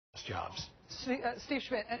jobs. Steve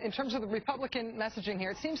Schmidt, in terms of the Republican messaging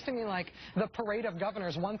here, it seems to me like the parade of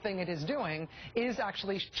governors, one thing it is doing is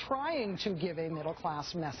actually trying to give a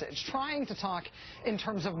middle-class message, trying to talk in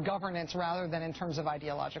terms of governance rather than in terms of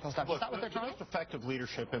ideological stuff. Look, is that what they're trying? The most effective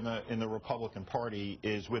leadership in the Republican Party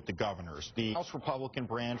is with the governors. The House Republican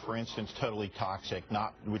brand, for instance, totally toxic,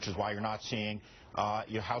 which is why you're not seeing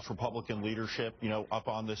your House Republican leadership, up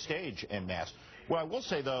on the stage en masse. What I will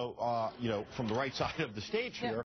say, though, from the right side of the stage here,